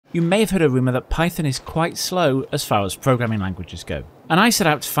You may have heard a rumour that Python is quite slow as far as programming languages go, and I set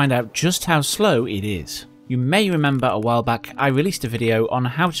out to find out just how slow it is. You may remember a while back I released a video on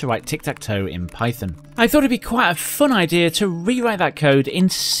how to write tic-tac-toe in Python. I thought it'd be quite a fun idea to rewrite that code in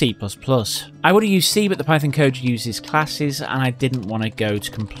C++. I would have used C, but the Python code uses classes and I didn't want to go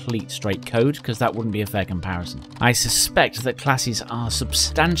to complete straight code because that wouldn't be a fair comparison. I suspect that classes are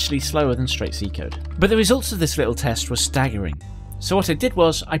substantially slower than straight C code. But the results of this little test were staggering. So what I did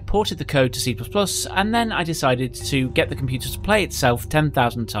was I ported the code to C++ and then I decided to get the computer to play itself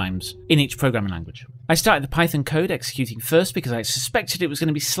 10,000 times in each programming language. I started the Python code executing first because I suspected it was going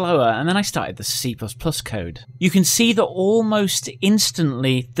to be slower, and then I started the C++ code. You can see that almost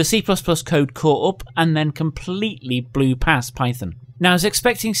instantly the C++ code caught up and then completely blew past Python. Now I was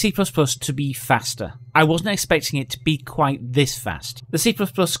expecting C++ to be faster. I wasn't expecting it to be quite this fast. The C++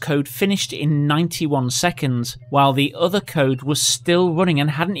 code finished in 91 seconds, while the other code was still running and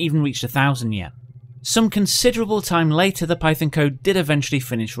hadn't even reached 1,000 yet. Some considerable time later, the Python code did eventually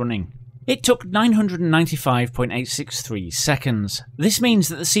finish running. It took 995.863 seconds. This means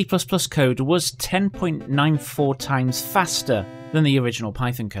that the C++ code was 10.94 times faster than the original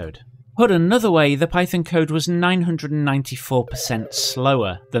Python code. Put another way, the Python code was 994%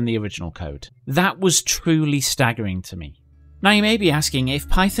 slower than the original code. That was truly staggering to me. Now you may be asking, if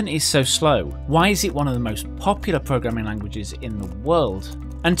Python is so slow, why is it one of the most popular programming languages in the world?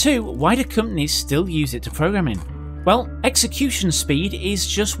 And two, why do companies still use it to program in? Well, execution speed is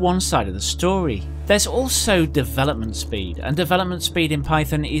just one side of the story. There's also development speed, and development speed in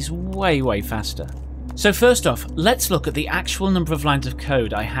Python is way faster. So first off, let's look at the actual number of lines of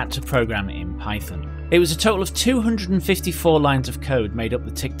code I had to program in Python. It was a total of 254 lines of code made up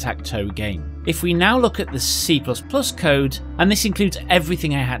the tic-tac-toe game. If we now look at the C++ code, and this includes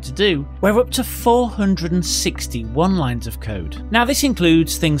everything I had to do, we're up to 461 lines of code. Now this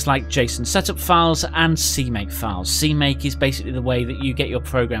includes things like JSON setup files and CMake files. CMake is basically the way that you get your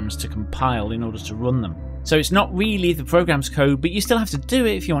programs to compile in order to run them. So it's not really the program's code, but you still have to do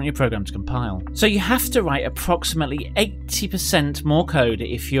it if you want your program to compile. So you have to write approximately 80% more code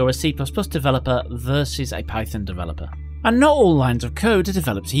if you're a C++ developer versus a Python developer. And not all lines of code are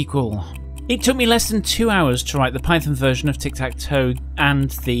developed equal. It took me less than 2 hours to write the Python version of tic-tac-toe and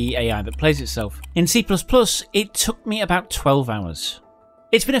the AI that plays itself. In C++, it took me about 12 hours.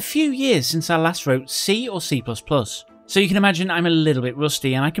 It's been a few years since I last wrote C or C++. So you can imagine I'm a little bit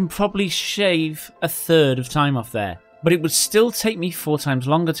rusty and I can probably shave a third of time off there. But it would still take me 4 times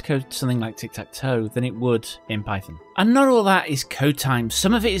longer to code something like tic-tac-toe than it would in Python. And not all that is code time,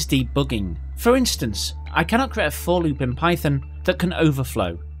 some of it is debugging. For instance, I cannot create a for loop in Python that can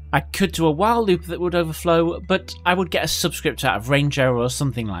overflow. I could do a while loop that would overflow, but I would get a subscript out of range error or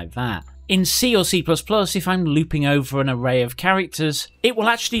something like that. In C or C++, if I'm looping over an array of characters, it will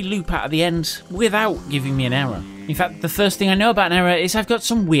actually loop out at the end without giving me an error. In fact, the first thing I know about an error is I've got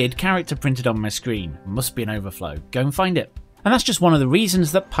some weird character printed on my screen. Must be an overflow. Go and find it. And that's just one of the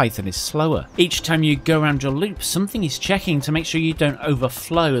reasons that Python is slower. Each time you go around your loop, something is checking to make sure you don't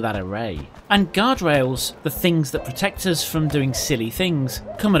overflow that array. And guardrails, the things that protect us from doing silly things,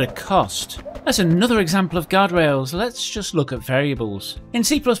 come at a cost. That's another example of guardrails. Let's just look at variables. In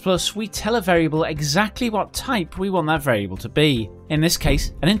C++, we tell a variable exactly what type we want that variable to be. In this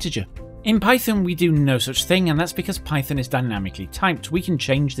case, an integer. In Python, we do no such thing, and that's because Python is dynamically typed. We can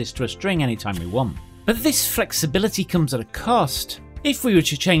change this to a string anytime we want. But this flexibility comes at a cost. If we were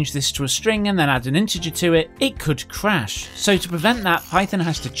to change this to a string and then add an integer to it, it could crash. So to prevent that, Python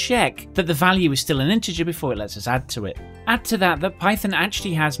has to check that the value is still an integer before it lets us add to it. Add to that Python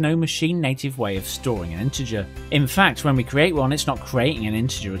actually has no machine native way of storing an integer. In fact, when we create one, it's not creating an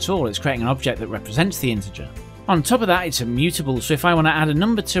integer at all, it's creating an object that represents the integer. On top of that, it's immutable, so if I want to add a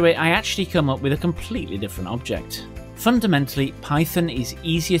number to it, I actually come up with a completely different object. Fundamentally, Python is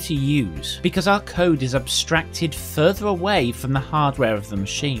easier to use because our code is abstracted further away from the hardware of the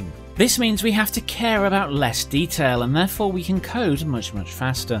machine. This means we have to care about less detail and therefore we can code much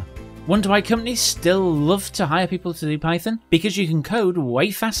faster. Wonder why companies still love to hire people to do Python? Because you can code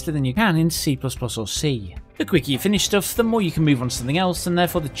way faster than you can in C++ or C. The quicker you finish stuff, the more you can move on to something else, and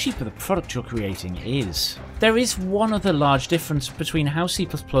therefore the cheaper the product you're creating is. There is one other large difference between how C++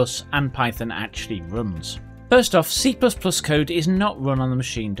 and Python actually runs. First off, C++ code is not run on the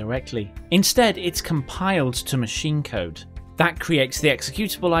machine directly. Instead, it's compiled to machine code. That creates the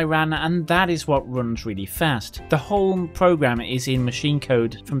executable I ran, and that is what runs really fast. The whole program is in machine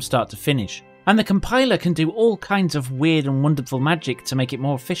code from start to finish. And the compiler can do all kinds of weird and wonderful magic to make it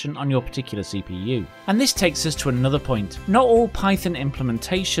more efficient on your particular CPU. And this takes us to another point. Not all Python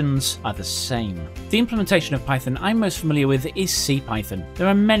implementations are the same. The implementation of Python I'm most familiar with is CPython. There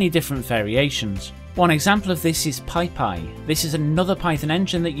are many different variations. One example of this is PyPy. This is another Python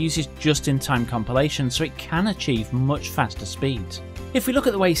engine that uses just-in-time compilation, so it can achieve much faster speeds. If we look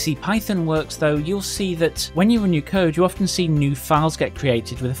at the way CPython works though, you'll see that when you run your code, you often see new files get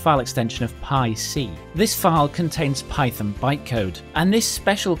created with a file extension of PyC. This file contains Python bytecode, and this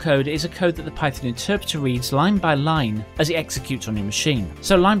special code is a code that the Python interpreter reads line by line as it executes on your machine.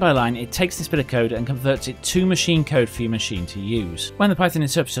 So line by line, it takes this bit of code and converts it to machine code for your machine to use. When the Python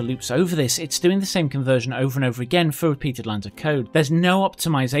interpreter loops over this, it's doing the same conversion over and over again for repeated lines of code. There's no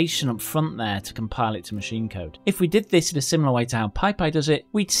optimization up front there to compile it to machine code. If we did this in a similar way to how PyPy does it,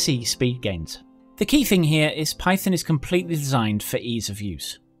 we'd see speed gains. The key thing here is Python is completely designed for ease of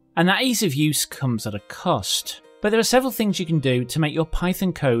use. And that ease of use comes at a cost. But there are several things you can do to make your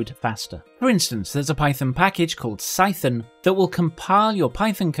Python code faster. For instance, there's a Python package called Cython that will compile your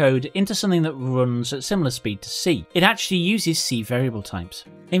Python code into something that runs at similar speed to C. It actually uses C variable types.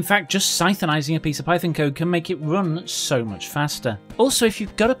 In fact, just Cythonizing a piece of Python code can make it run so much faster. Also, if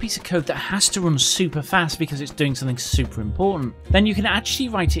you've got a piece of code that has to run super fast because it's doing something super important, then you can actually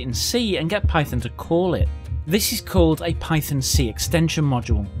write it in C and get Python to call it. This is called a Python C extension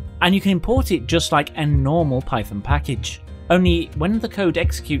module, and you can import it just like a normal Python package. Only when the code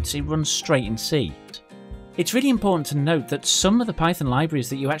executes, it runs straight in C. It's really important to note that some of the Python libraries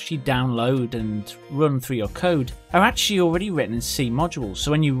that you actually download and run through your code are actually already written in C modules,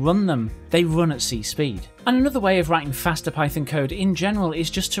 so when you run them, they run at C speed. And another way of writing faster Python code in general is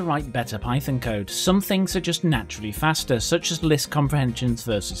just to write better Python code. Some things are just naturally faster, such as list comprehensions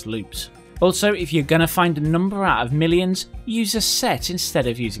versus loops. Also, if you're going to find a number out of millions, use a set instead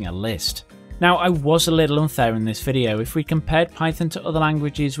of using a list. Now, I was a little unfair in this video. If we compared Python to other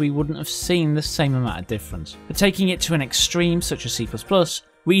languages, we wouldn't have seen the same amount of difference. But taking it to an extreme, such as C++,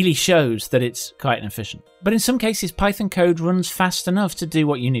 really shows that it's quite inefficient. But in some cases, Python code runs fast enough to do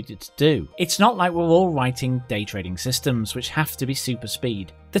what you need it to do. It's not like we're all writing day trading systems, which have to be super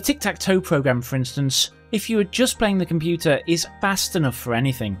speed. The tic-tac-toe program, for instance, if you were just playing the computer, is fast enough for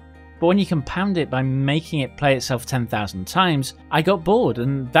anything. But when you compound it by making it play itself 10,000 times, I got bored,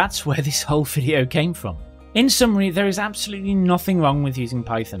 and that's where this whole video came from. In summary, there is absolutely nothing wrong with using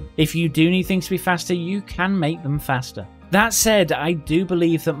Python. If you do need things to be faster, you can make them faster. That said, I do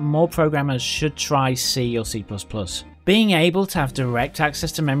believe that more programmers should try C or C++. Being able to have direct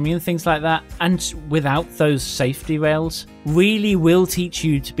access to memory and things like that, and without those safety rails, really will teach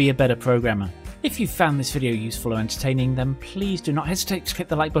you to be a better programmer. If you found this video useful or entertaining, then please do not hesitate to click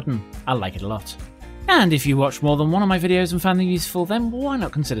the like button. I like it a lot. And if you watched more than one of my videos and found them useful, then why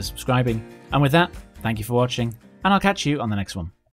not consider subscribing? And with that, thank you for watching, and I'll catch you on the next one.